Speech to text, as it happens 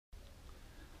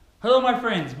Hello my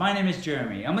friends, my name is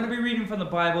Jeremy. I'm going to be reading from the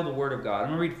Bible, the Word of God.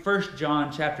 I'm going to read 1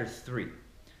 John chapter 3.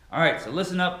 Alright, so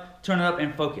listen up, turn it up,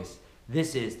 and focus.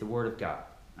 This is the Word of God.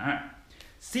 Alright.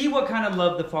 See what kind of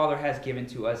love the Father has given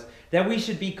to us, that we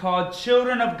should be called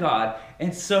children of God,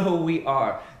 and so we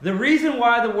are. The reason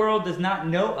why the world does not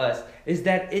know us is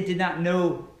that it did not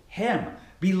know Him.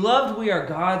 Beloved, we are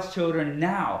God's children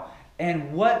now,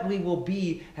 and what we will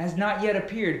be has not yet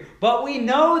appeared. But we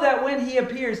know that when He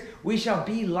appears, we shall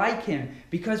be like Him,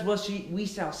 because we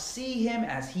shall see Him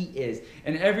as He is.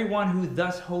 And everyone who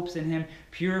thus hopes in Him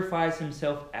purifies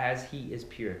himself as He is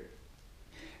pure.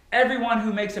 Everyone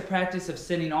who makes a practice of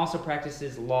sinning also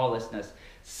practices lawlessness.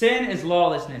 Sin is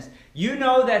lawlessness. You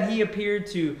know that He appeared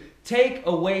to take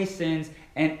away sins,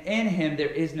 and in Him there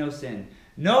is no sin.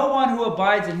 No one who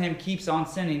abides in Him keeps on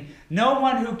sinning. No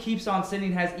one who keeps on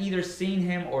sinning has either seen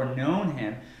Him or known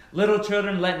Him. Little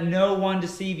children, let no one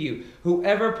deceive you.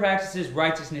 Whoever practices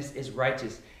righteousness is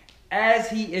righteous, as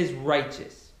he is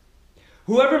righteous.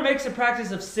 Whoever makes a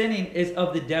practice of sinning is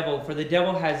of the devil, for the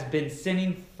devil has been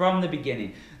sinning from the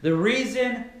beginning. The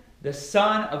reason the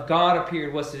Son of God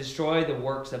appeared was to destroy the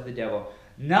works of the devil.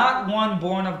 Not one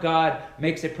born of God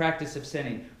makes a practice of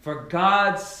sinning, for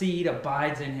God's seed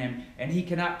abides in him, and he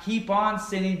cannot keep on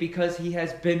sinning because he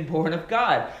has been born of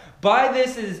God. By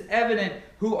this it is evident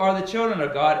who are the children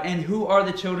of God and who are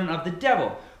the children of the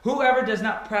devil. Whoever does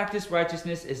not practice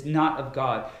righteousness is not of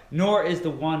God, nor is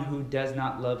the one who does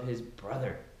not love his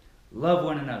brother. Love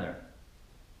one another.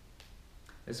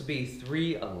 This will be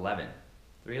 3:11.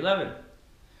 3:11.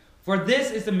 For this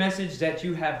is the message that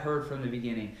you have heard from the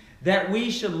beginning, that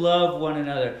we should love one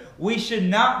another. We should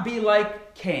not be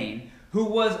like Cain, who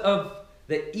was of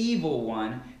the evil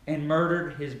one and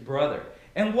murdered his brother.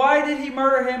 And why did he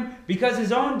murder him? Because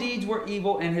his own deeds were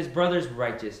evil and his brother's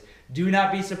righteous. Do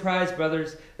not be surprised,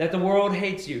 brothers, that the world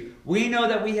hates you. We know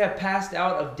that we have passed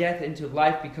out of death into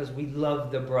life because we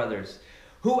love the brothers.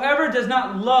 Whoever does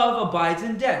not love abides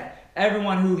in death.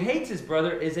 Everyone who hates his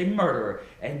brother is a murderer,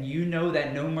 and you know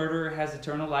that no murderer has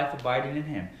eternal life abiding in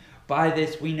him. By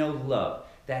this we know love,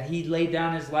 that he laid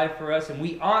down his life for us, and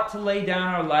we ought to lay down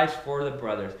our lives for the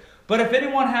brothers. But if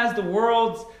anyone has the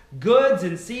world's goods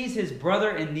and sees his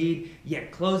brother in need,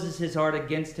 yet closes his heart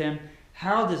against him,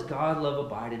 how does God love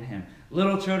abide in him?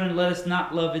 Little children, let us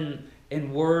not love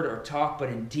in word or talk, but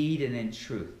in deed and in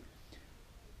truth.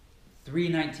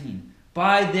 3:19.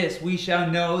 By this we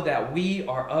shall know that we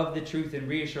are of the truth and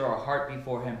reassure our heart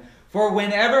before Him. For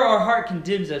whenever our heart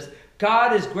condemns us,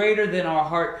 God is greater than our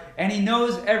heart, and He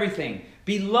knows everything.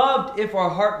 Beloved, if our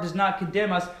heart does not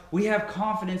condemn us, we have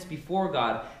confidence before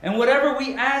God. And whatever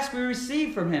we ask, we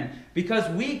receive from Him, because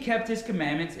we kept His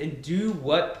commandments and do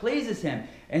what pleases Him.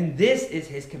 And this is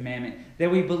His commandment, that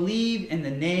we believe in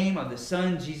the name of the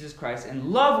Son, Jesus Christ,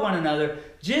 and love one another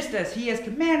just as He has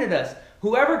commanded us.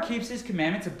 Whoever keeps His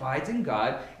commandments abides in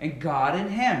God, and God in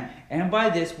him. And by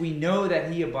this we know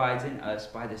that He abides in us,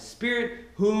 by the Spirit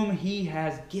whom He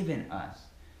has given us.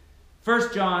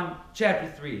 1 John chapter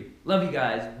 3. Love you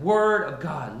guys. Word of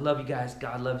God. Love you guys.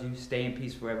 God loves you. Stay in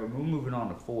peace forever. We're moving on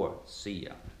to 4. See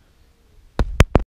ya.